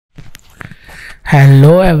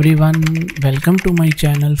Hello everyone, welcome to my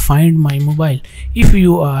channel Find My Mobile. If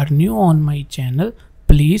you are new on my channel,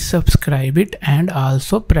 please subscribe it and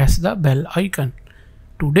also press the bell icon.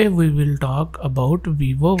 Today we will talk about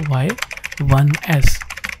Vivo Y1s.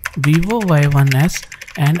 Vivo Y1s,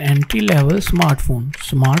 an entry-level smartphone.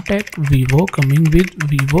 Smart tech Vivo coming with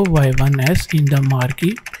Vivo Y1s in the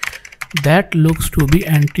market that looks to be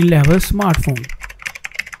entry-level smartphone.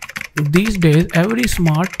 These days, every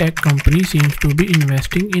smart tech company seems to be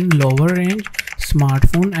investing in lower range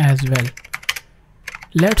smartphone as well.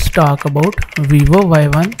 Let's talk about Vivo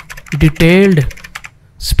Y1 detailed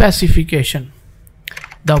specification.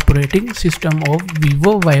 The operating system of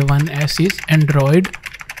Vivo Y1s is Android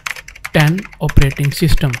 10 operating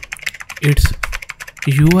system. Its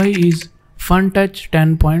UI is FunTouch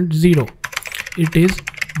 10.0. It is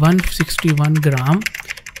 161 gram.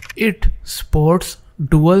 It sports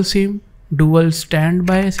dual SIM, dual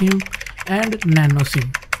standby SIM and nano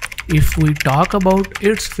SIM. If we talk about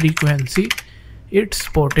its frequency, it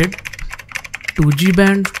supported 2G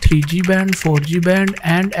band, 3G band, 4G band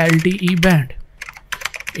and LTE band.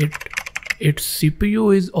 Its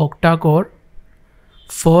CPU is octa-core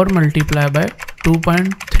 4 multiplied by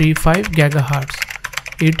 2.35 GHz.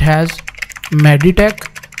 It has Meditech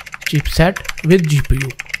chipset with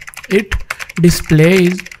GPU. Its display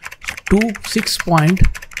is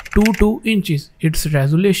 6.22 inches. Its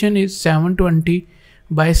resolution is 720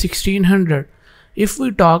 by 1600. If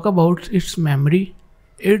we talk about its memory,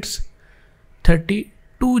 it's 32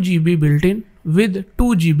 GB built-in with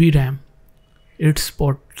 2 GB RAM. It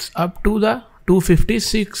supports up to the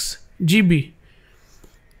 256 GB.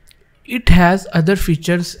 It has other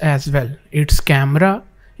features as well. Its camera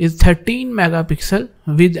is 13 megapixel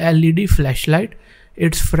with LED flashlight.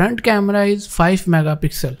 Its front camera is 5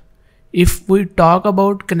 megapixel. If we talk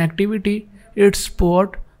about connectivity, it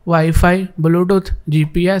supports Wi-Fi, Bluetooth,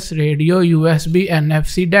 GPS, radio, USB,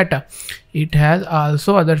 NFC data. It has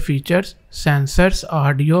also other features, sensors,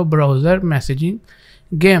 audio, browser, messaging,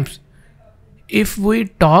 games. If we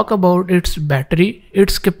talk about its battery,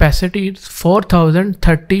 its capacity is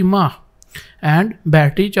 4030 mAh and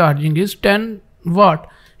battery charging is 10 watt.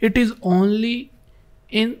 It is only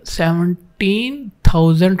in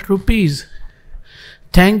 17,000 rupees.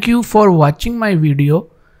 Thank you for watching my video.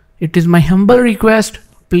 It is my humble request.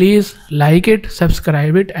 Please like it,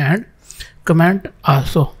 subscribe it and comment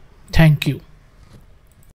also. Thank you.